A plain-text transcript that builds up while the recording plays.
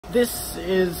This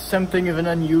is something of an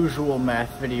unusual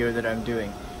math video that I'm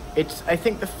doing. It's, I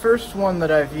think, the first one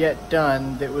that I've yet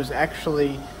done that was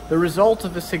actually the result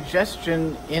of a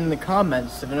suggestion in the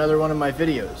comments of another one of my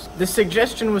videos. The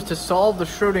suggestion was to solve the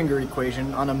Schrodinger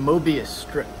equation on a Mobius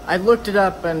strip. I looked it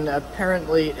up and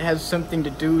apparently it has something to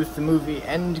do with the movie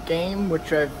Endgame,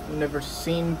 which I've never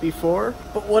seen before.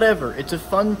 But whatever, it's a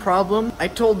fun problem. I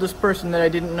told this person that I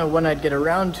didn't know when I'd get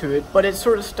around to it, but it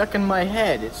sort of stuck in my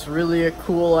head. It's really a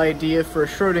cool idea for a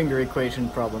Schrodinger equation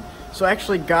problem. So I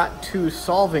actually got to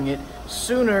solving it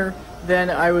sooner than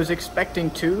I was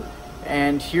expecting to,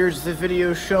 and here's the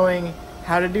video showing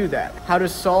how to do that. How to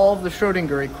solve the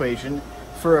Schrodinger equation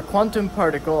for a quantum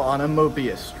particle on a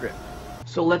Mobius strip.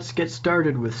 So let's get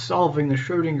started with solving the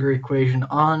Schrodinger equation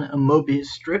on a Mobius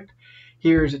strip.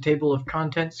 Here's a table of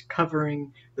contents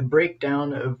covering the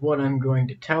breakdown of what I'm going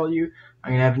to tell you.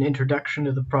 I'm going to have an introduction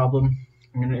to the problem.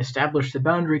 I'm going to establish the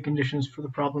boundary conditions for the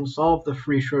problem, solve the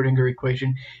free Schrodinger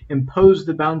equation, impose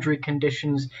the boundary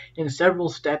conditions in several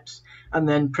steps, and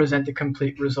then present the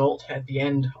complete result at the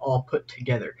end, all put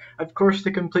together. Of course,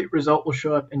 the complete result will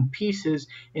show up in pieces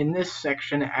in this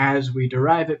section as we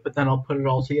derive it, but then I'll put it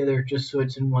all together just so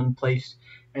it's in one place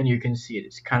and you can see it.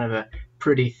 It's kind of a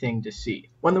pretty thing to see.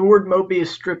 When the word Mobius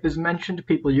strip is mentioned,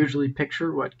 people usually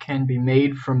picture what can be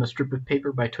made from a strip of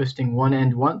paper by twisting one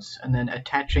end once and then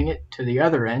attaching it to the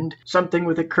other end. Something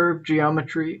with a curved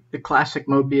geometry, the classic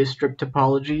Mobius strip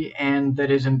topology, and that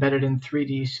is embedded in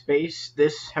 3D space.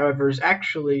 This, however, is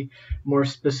actually more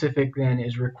specific than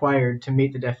is required to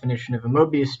meet the definition of a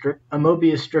Mobius strip. A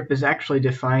Mobius strip is actually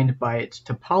defined by its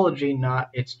topology,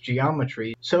 not its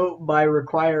geometry. So by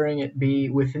requiring it be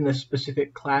within the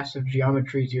specific class of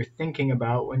geometries you're thinking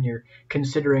about when you're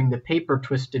considering the paper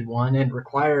twisted one, and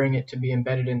requiring it to be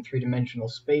embedded in three-dimensional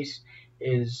space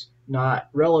is not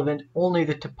relevant. Only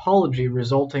the topology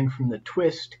resulting from the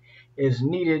twist is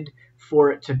needed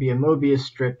for it to be a Mobius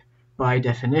strip by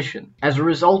definition. As a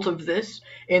result of this,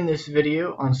 in this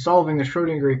video on solving the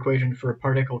Schrodinger equation for a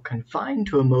particle confined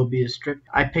to a Mobius strip,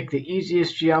 I pick the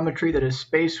easiest geometry that a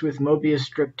space with Mobius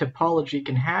strip topology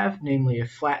can have, namely a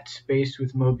flat space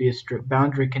with Mobius strip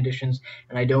boundary conditions,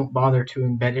 and I don't bother to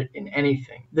embed it in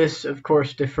anything. This, of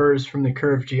course, differs from the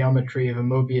curved geometry of a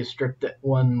Mobius strip that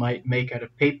one might make out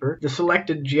of paper. The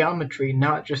selected geometry,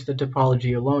 not just the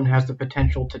topology alone, has the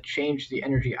potential to change the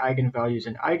energy eigenvalues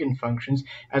and eigenfunctions.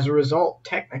 As a result,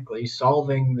 technically,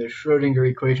 solving the Schrodinger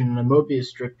equation in a Mobius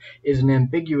strip is an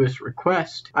ambiguous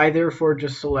request. I therefore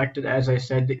just selected, as I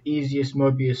said, the easiest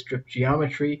Mobius strip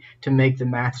geometry to make the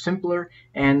math simpler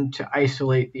and to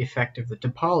isolate the effect of the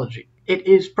topology. It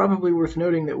is probably worth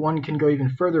noting that one can go even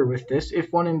further with this.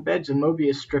 If one embeds a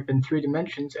Mobius strip in 3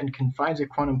 dimensions and confines a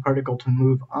quantum particle to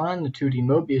move on the 2D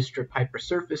Mobius strip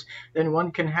hypersurface, then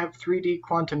one can have 3D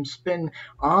quantum spin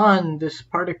on this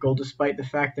particle despite the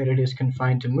fact that it is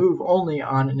confined to move only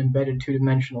on an embedded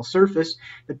 2-dimensional surface.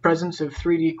 The presence of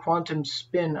 3D quantum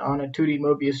spin on a 2D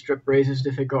Mobius strip raises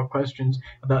difficult questions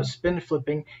about spin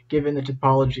flipping given the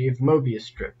topology of the Mobius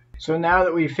strip. So now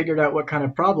that we've figured out what kind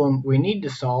of problem we need to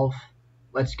solve,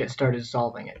 let's get started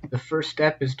solving it. The first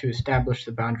step is to establish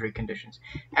the boundary conditions.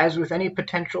 As with any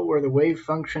potential where the wave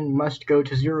function must go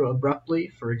to zero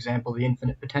abruptly, for example the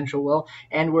infinite potential well,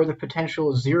 and where the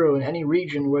potential is zero in any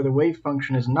region where the wave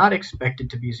function is not expected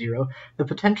to be zero, the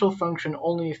potential function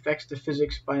only affects the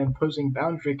physics by imposing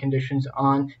boundary conditions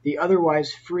on the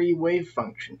otherwise free wave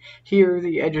function. Here,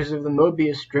 the edges of the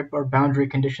Mobius strip are boundary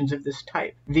conditions of this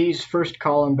type. These first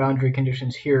column boundary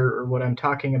conditions here are what I'm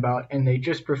talking about, and they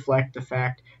just reflect the fact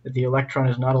that the electron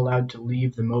is not allowed to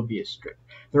leave the Mobius strip.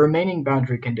 The remaining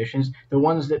boundary conditions, the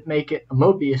ones that make it a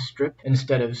Mobius strip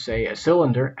instead of, say, a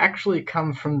cylinder, actually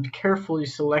come from carefully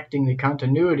selecting the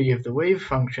continuity of the wave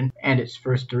function and its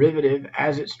first derivative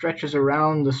as it stretches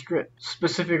around the strip.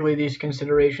 Specifically, these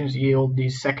considerations yield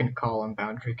these second column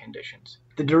boundary conditions.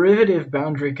 The derivative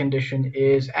boundary condition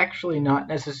is actually not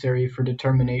necessary for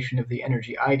determination of the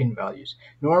energy eigenvalues.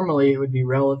 Normally, it would be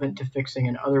relevant to fixing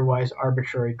an otherwise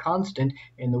arbitrary constant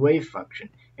in the wave function.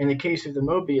 In the case of the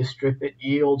Mobius strip, it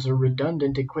yields a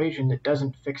redundant equation that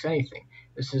doesn't fix anything.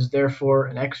 This is therefore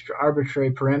an extra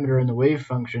arbitrary parameter in the wave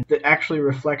function that actually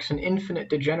reflects an infinite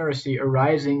degeneracy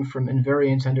arising from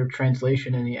invariance under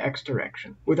translation in the x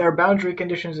direction. With our boundary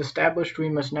conditions established, we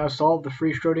must now solve the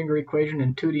free Schrodinger equation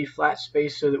in 2D flat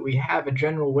space so that we have a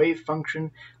general wave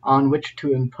function on which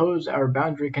to impose our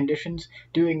boundary conditions.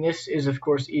 Doing this is of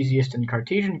course easiest in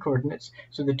Cartesian coordinates,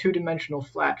 so the 2-dimensional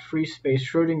flat free space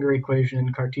Schrodinger equation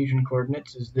in Cartesian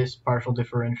coordinates is this partial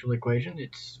differential equation.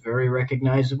 It's very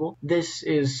recognizable. This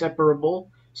is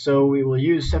separable So we will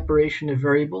use separation of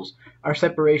variables. Our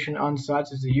separation on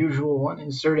SOTS is the usual one,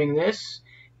 inserting this,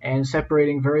 and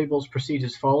separating variables proceeds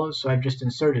as follows, so I've just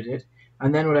inserted it.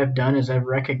 And then what I've done is I've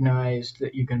recognized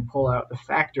that you can pull out the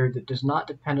factor that does not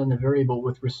depend on the variable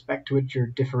with respect to which you're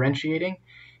differentiating,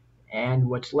 and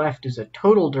what's left is a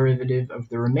total derivative of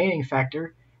the remaining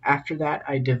factor. After that,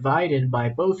 I divided by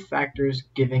both factors,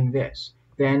 giving this.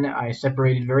 Then I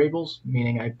separated variables,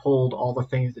 meaning I pulled all the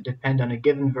things that depend on a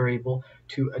given variable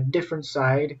to a different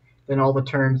side than all the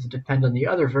terms that depend on the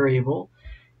other variable.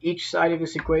 Each side of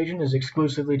this equation is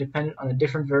exclusively dependent on a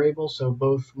different variable, so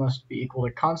both must be equal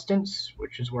to constants,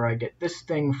 which is where I get this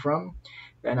thing from.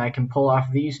 Then I can pull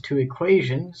off these two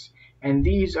equations, and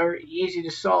these are easy to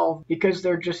solve because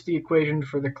they're just the equation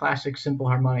for the classic simple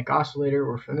harmonic oscillator.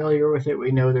 We're familiar with it.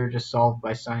 We know they're just solved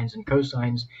by sines and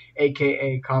cosines,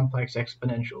 aka complex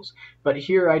exponentials. But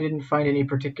here I didn't find any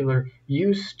particular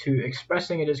use to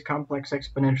expressing it as complex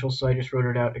exponentials, so I just wrote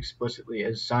it out explicitly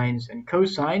as sines and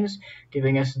cosines,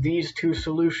 giving us these two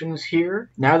solutions here.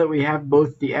 Now that we have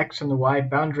both the x and the y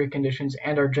boundary conditions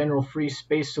and our general free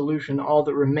space solution, all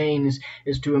that remains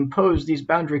is to impose these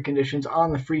boundary conditions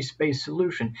on the free space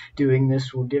solution. Doing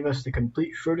this will give us the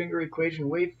complete Schrodinger equation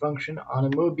wave function on a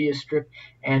Mobius strip,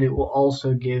 and it will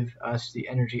also give us the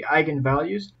energy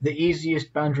eigenvalues. The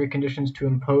easiest boundary conditions to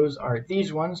impose are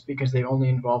these ones because they only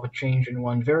involve a change in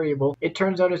one variable. It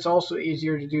turns out it's also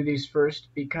easier to do these first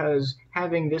because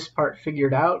having this part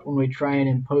figured out when we try and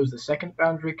impose the second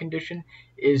boundary condition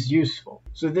is useful.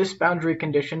 So this boundary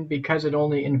condition, because it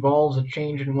only involves a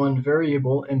change in one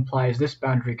variable, implies this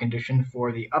boundary condition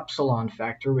for the upsilon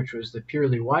factor, which was the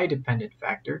purely y-dependent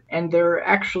factor. And there are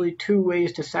actually two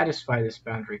ways to satisfy this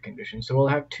boundary condition, so we'll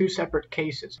have two separate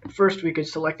cases. First, we could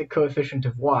select the coefficient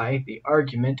of y, the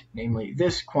argument, namely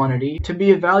this quantity, to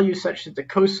be a value such that the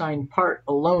cosine part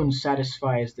alone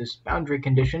satisfies this boundary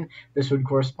condition. This would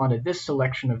correspond to this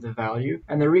selection of the value.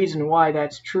 And the reason why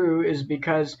that's true is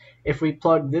because if we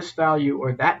plug this value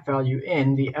or that value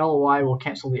in, the ly will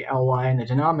cancel the ly in the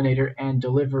denominator and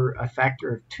deliver a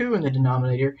factor of 2 in the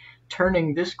denominator,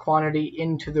 turning this quantity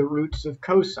into the roots of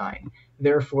cosine.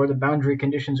 Therefore, the boundary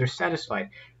conditions are satisfied.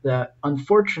 The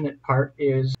unfortunate part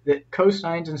is that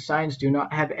cosines and sines do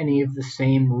not have any of the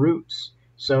same roots.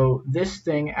 So this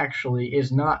thing actually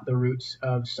is not the roots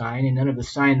of sine, and none of the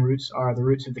sine roots are the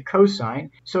roots of the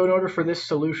cosine. So in order for this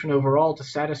solution overall to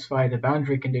satisfy the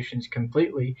boundary conditions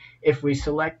completely, if we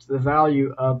select the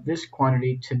value of this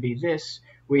quantity to be this,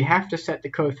 we have to set the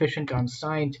coefficient on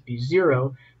sine to be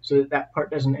 0 so that that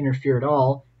part doesn't interfere at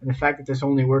all. And the fact that this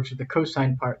only works with the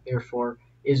cosine part, therefore,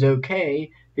 is okay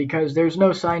because there's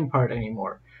no sine part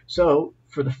anymore. So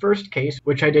for the first case,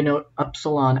 which I denote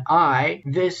upsilon I,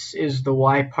 this is the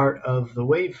y part of the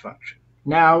wave function.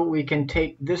 Now we can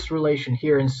take this relation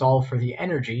here and solve for the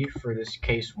energy for this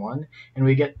case 1, and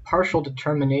we get partial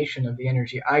determination of the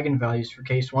energy eigenvalues for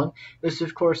case 1. This,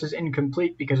 of course, is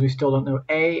incomplete because we still don't know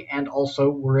A, and also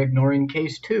we're ignoring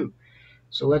case 2.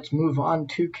 So let's move on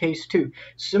to case 2.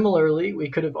 Similarly, we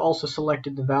could have also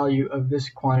selected the value of this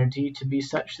quantity to be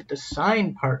such that the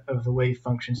sine part of the wave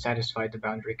function satisfied the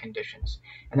boundary conditions.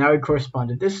 And that would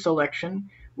correspond to this selection,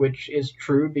 which is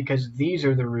true because these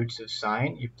are the roots of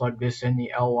sine. You plug this in,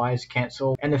 the ly's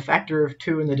cancel, and the factor of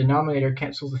 2 in the denominator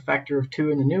cancels the factor of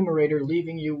 2 in the numerator,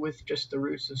 leaving you with just the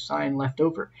roots of sine left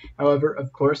over. However,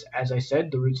 of course, as I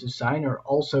said, the roots of sine are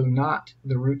also not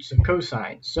the roots of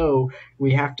cosine, so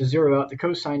we have to zero out the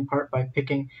cosine part by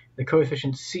picking the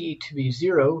coefficient c to be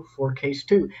 0 for case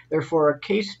 2. Therefore, our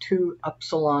case 2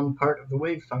 upsilon part of the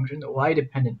wave function, the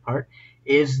y-dependent part,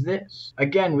 is this.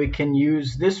 Again, we can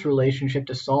use this relationship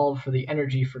to solve for the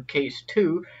energy for case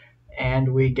 2,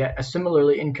 and we get a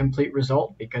similarly incomplete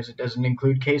result because it doesn't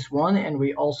include case 1, and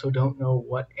we also don't know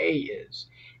what A is.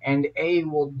 And A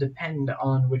will depend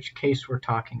on which case we're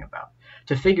talking about.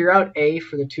 To figure out A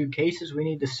for the two cases, we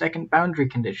need the second boundary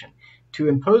condition. To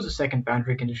impose a second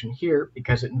boundary condition here,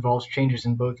 because it involves changes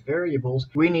in both variables,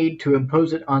 we need to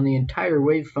impose it on the entire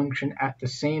wave function at the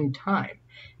same time.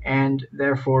 And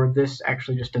therefore, this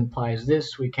actually just implies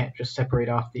this. We can't just separate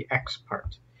off the x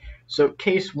part. So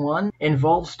case 1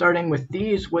 involves starting with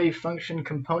these wave function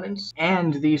components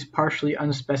and these partially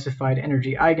unspecified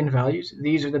energy eigenvalues.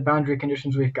 These are the boundary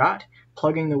conditions we've got.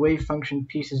 Plugging the wave function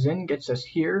pieces in gets us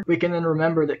here. We can then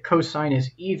remember that cosine is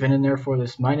even, and therefore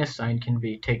this minus sign can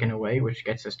be taken away, which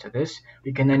gets us to this.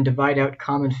 We can then divide out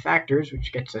common factors,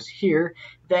 which gets us here.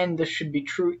 Then this should be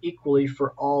true equally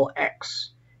for all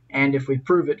x. And if we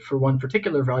prove it for one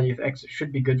particular value of x, it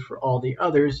should be good for all the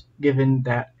others, given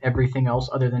that everything else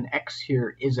other than x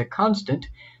here is a constant.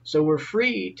 So we're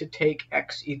free to take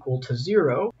x equal to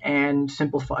 0 and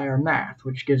simplify our math,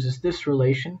 which gives us this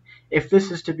relation. If this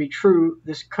is to be true,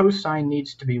 this cosine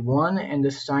needs to be 1 and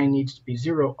this sine needs to be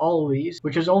 0 always,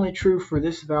 which is only true for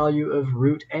this value of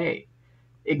root a.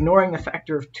 Ignoring the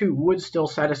factor of 2 would still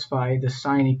satisfy the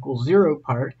sine equals 0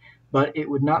 part, but it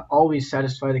would not always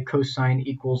satisfy the cosine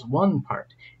equals 1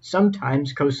 part.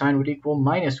 Sometimes cosine would equal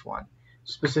minus 1,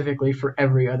 specifically for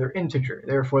every other integer.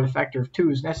 Therefore, the factor of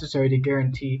 2 is necessary to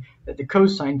guarantee that the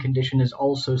cosine condition is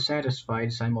also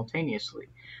satisfied simultaneously.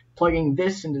 Plugging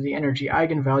this into the energy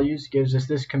eigenvalues gives us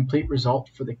this complete result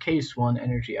for the case 1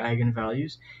 energy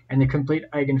eigenvalues, and the complete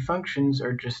eigenfunctions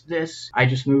are just this. I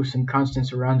just moved some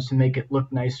constants around to make it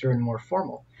look nicer and more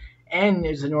formal. N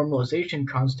is the normalization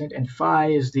constant, and phi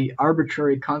is the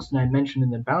arbitrary constant I mentioned in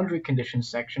the boundary conditions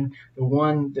section, the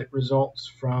one that results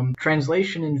from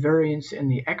translation invariance in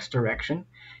the x direction.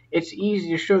 It's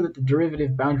easy to show that the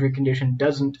derivative boundary condition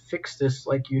doesn't fix this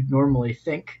like you'd normally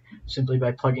think, simply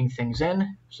by plugging things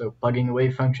in. So plugging the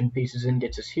wave function pieces in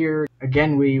gets us here.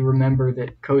 Again, we remember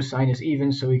that cosine is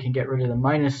even, so we can get rid of the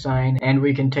minus sign, and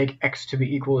we can take x to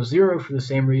be equal to 0 for the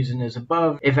same reason as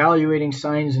above. Evaluating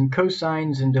sines and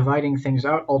cosines and dividing things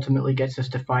out ultimately gets us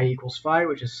to phi equals phi,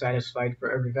 which is satisfied for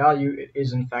every value. It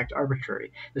is in fact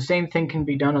arbitrary. The same thing can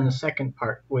be done on the second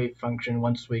part wave function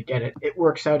once we get it. It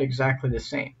works out exactly the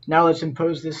same. Now let's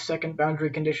impose this second boundary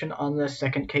condition on the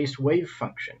second case wave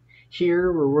function.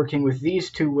 Here we're working with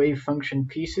these two wave function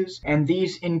pieces and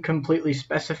these incompletely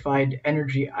specified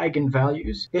energy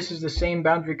eigenvalues. This is the same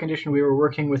boundary condition we were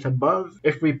working with above.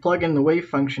 If we plug in the wave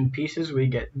function pieces, we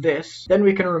get this. Then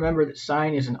we can remember that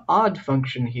sine is an odd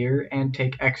function here and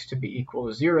take x to be equal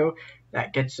to 0.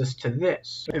 That gets us to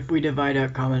this. If we divide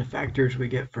out common factors, we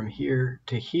get from here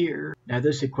to here. Now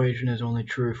this equation is only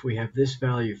true if we have this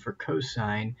value for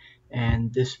cosine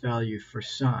and this value for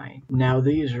sine. Now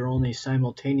these are only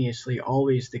simultaneously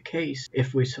always the case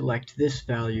if we select this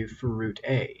value for root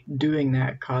a. Doing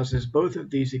that causes both of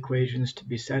these equations to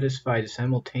be satisfied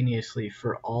simultaneously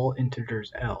for all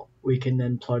integers L. We can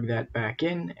then plug that back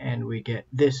in and we get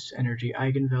this energy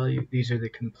eigenvalue. These are the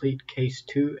complete case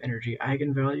 2 energy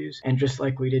eigenvalues, and just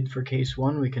like we did for case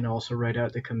 1, we can also write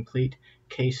out the complete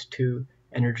case 2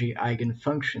 energy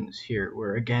eigenfunctions here,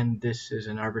 where again this is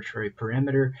an arbitrary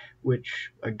parameter which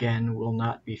again will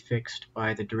not be fixed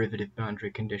by the derivative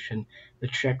boundary condition. The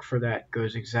check for that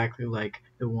goes exactly like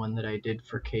the one that I did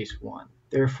for case 1.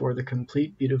 Therefore, the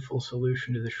complete beautiful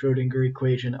solution to the Schrodinger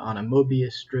equation on a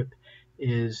Mobius strip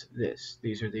is this.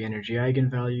 These are the energy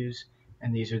eigenvalues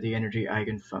and these are the energy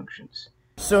eigenfunctions.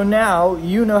 So now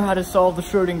you know how to solve the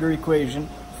Schrodinger equation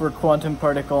for a quantum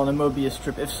particle on a Mobius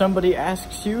strip. If somebody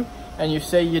asks you and you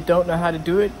say you don't know how to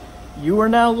do it, you are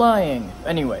now lying.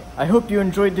 Anyway, I hope you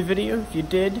enjoyed the video. If you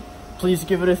did, please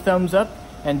give it a thumbs up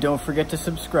and don't forget to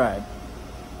subscribe.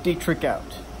 Dietterich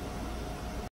out.